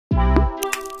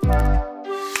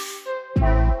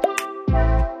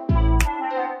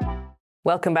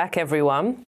Welcome back,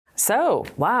 everyone. So,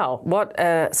 wow, what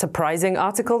a surprising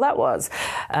article that was.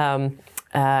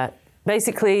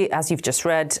 Basically, as you've just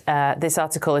read, this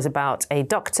article is about a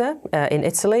doctor in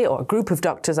Italy, or a group of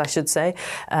doctors, I should say,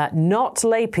 not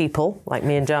lay people like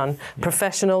me and John,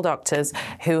 professional doctors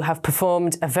who have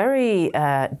performed a very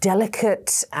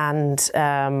delicate and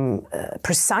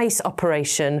precise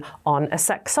operation on a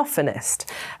saxophonist.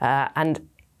 And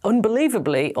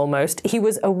unbelievably, almost, he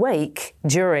was awake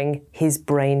during his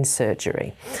brain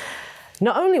surgery.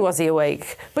 Not only was he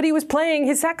awake, but he was playing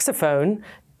his saxophone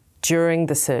during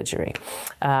the surgery.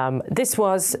 This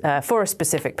was for a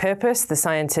specific purpose. The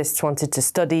scientists wanted to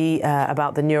study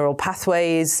about the neural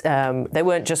pathways. They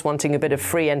weren't just wanting a bit of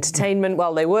free entertainment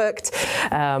while they worked.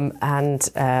 And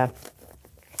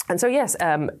so, yes,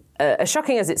 as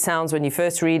shocking as it sounds when you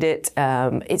first read it,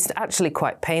 it's actually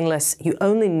quite painless. You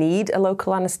only need a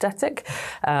local anesthetic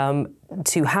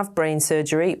to have brain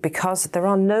surgery because there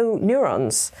are no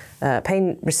neurons,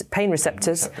 pain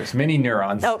receptors. Many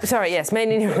neurons. Oh, sorry, yes,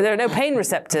 there are no pain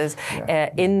receptors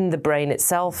in the brain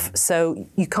itself, so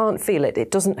you can't feel it.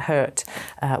 It doesn't hurt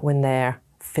when they're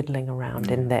fiddling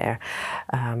around in there.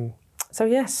 So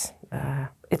yes,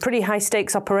 a pretty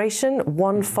high-stakes operation,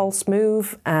 one false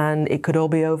move and it could all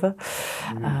be over.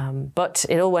 But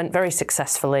it all went very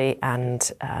successfully, and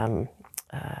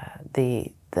the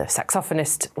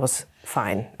saxophonist was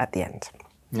fine at the end.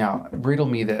 Now, riddle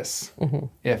me this.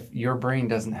 If your brain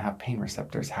doesn't have pain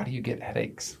receptors, how do you get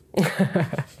headaches?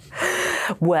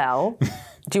 Well,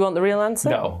 do you want the real answer?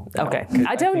 No. Okay.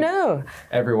 I don't know.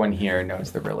 Everyone here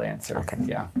knows the real answer. Okay.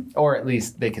 Yeah. Or at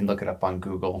least they can look it up on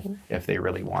Google if they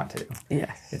really want to.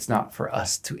 Yes. It's not for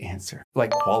us to answer.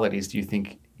 Like, qualities do you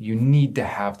think you need to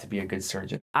have to be a good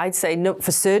surgeon? I'd say no,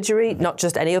 for surgery, not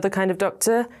just any other kind of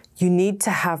doctor, you need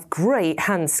to have great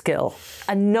hand skill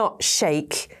and not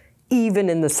shake even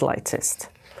in the slightest.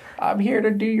 I'm here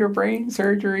to do your brain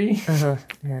surgery.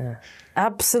 Yeah.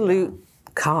 Absolute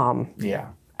calm. Yeah.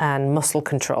 And muscle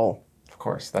control. Of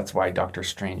course. That's why Dr.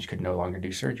 Strange could no longer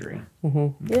do surgery.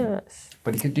 Yes.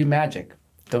 But he could do magic.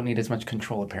 Don't need as much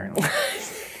control, apparently.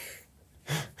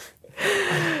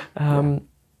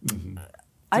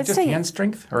 I'd just say hand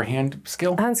strength or hand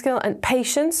skill? Hand skill and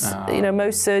patience. You know,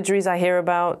 most surgeries I hear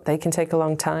about, they can take a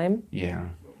long time. Yeah.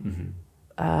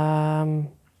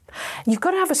 You've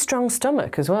got to have a strong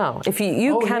stomach as well. If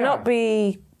you cannot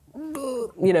be,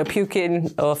 you know,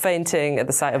 puking or fainting at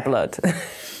the sight of blood.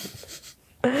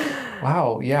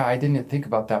 Wow, yeah, I didn't think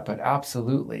about that, but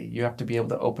absolutely. You have to be able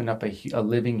to open up a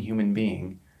living human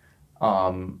being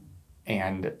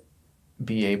and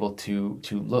be able to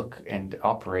look and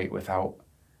operate without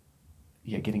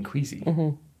getting queasy.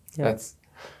 That's,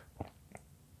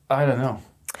 I don't know.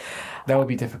 That would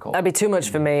be difficult. That'd be too much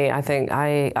for me. I think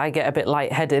I get a bit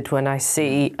lightheaded when I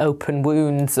see open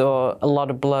wounds or a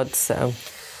lot of blood, so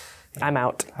I'm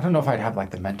out. I don't know if I'd have like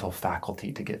the mental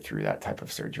faculty to get through that type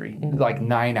of surgery. Like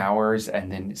 9 hours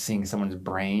and then seeing someone's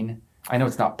brain. I know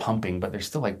it's not pumping, but there's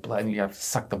still like blood and you have to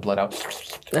suck the blood out.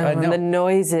 And the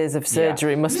noises of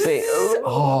surgery must be...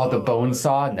 Oh, the bone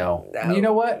saw? No. You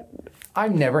know what?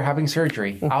 I'm never having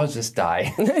surgery. I'll just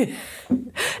die.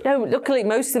 No, luckily,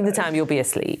 most of the time you'll be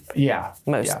asleep. Yeah.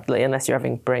 Mostly, unless you're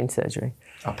having brain surgery.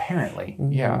 Apparently.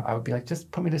 Yeah. I would be like, just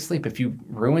put me to sleep. If you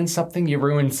ruin something, you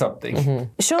ruin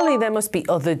something. Surely there must be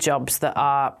other jobs that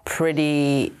are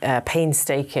pretty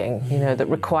painstaking, you know, that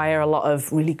require a lot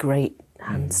of really great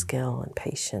hand skill and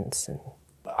patience.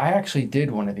 I actually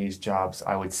did one of these jobs,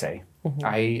 I would say.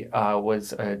 I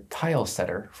was a tile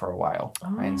setter for a while.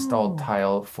 I installed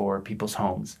tile for people's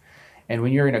homes. And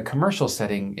when you're in a commercial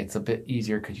setting, it's a bit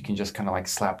easier because you can just kind of like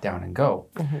slap down and go.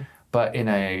 But in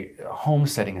a home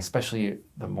setting, especially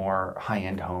the more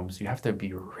high-end homes, you have to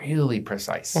be really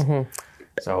precise.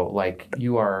 So like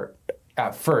you are,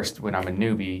 at first, when I'm a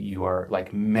newbie, you are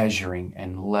like measuring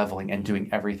and leveling and doing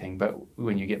everything. But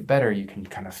when you get better, you can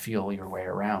kind of feel your way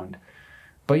around.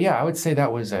 But yeah, I would say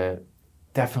that was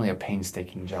definitely a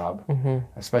painstaking job,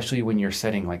 especially when you're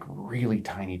setting like really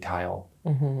tiny tile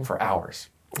for hours.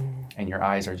 And your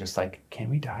eyes are just like, can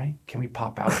we die? Can we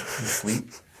pop out and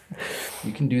sleep?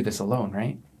 You can do this alone,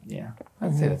 right? Yeah,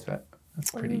 I'd say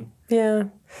that's pretty. Yeah.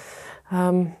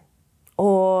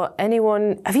 Or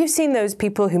anyone, have you seen those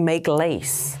people who make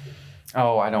lace?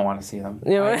 Oh, I don't want to see them.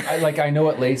 You know? I know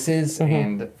what lace is,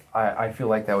 and I feel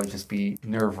like that would just be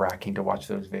nerve-wracking to watch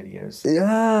those videos.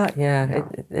 Yeah.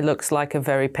 It looks like a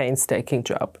very painstaking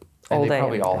job. And they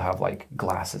probably all have like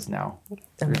glasses now.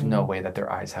 There's no way that their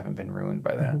eyes haven't been ruined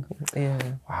by that. Yeah.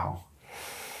 Wow.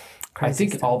 I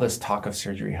think all this talk of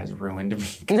surgery has ruined me.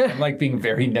 I'm like being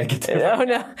very negative. Oh,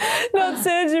 no, not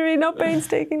surgery, not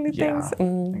painstakingly Yeah,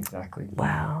 things. exactly.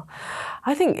 Wow.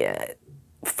 I think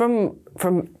from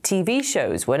TV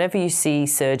shows, whenever you see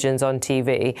surgeons on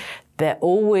TV, they're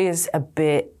always a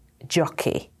bit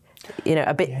jockey. You know,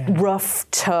 a bit rough,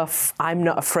 tough. I'm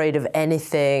not afraid of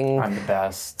anything. I'm the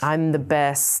best. I'm the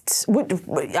best.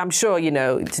 I'm sure, you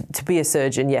know, to be a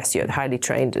surgeon, yes, you're highly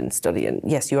trained and study, and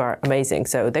yes, you are amazing.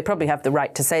 So they probably have the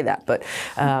right to say that. But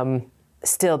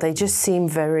still, they just seem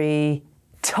very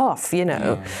tough, you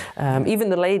know. Yeah. Even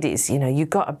the ladies, you know,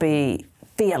 you've got to be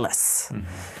fearless. Mm-hmm.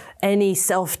 Any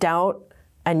self-doubt,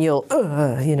 and you'll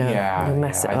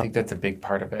mess it up. I think that's a big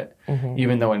part of it. Mm-hmm.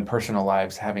 Even though in personal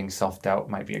lives, having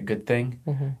self-doubt might be a good thing,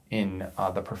 in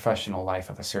the professional life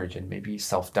of a surgeon, maybe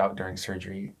self-doubt during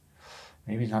surgery,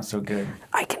 maybe not so good.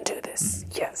 I can do this.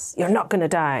 Yes. You're not going to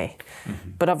die.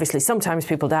 But obviously, sometimes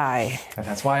people die. And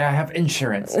that's why I have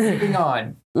insurance. Moving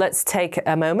on. Let's take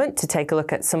a moment to take a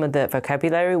look at some of the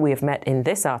vocabulary we have met in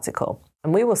this article.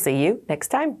 And we will see you next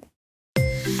time.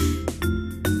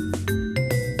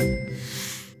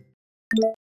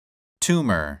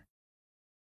 Tumor.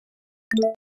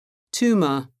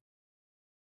 Tumor.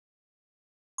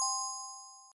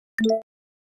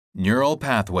 Neural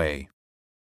pathway.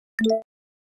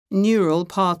 Neural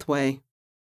pathway.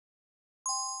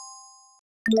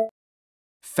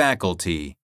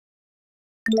 Faculty.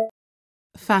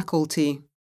 Faculty.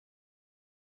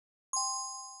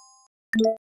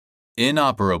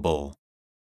 Inoperable.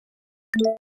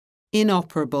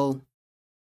 Inoperable.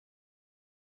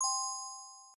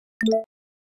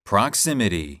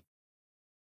 Proximity.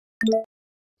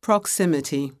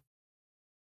 Proximity.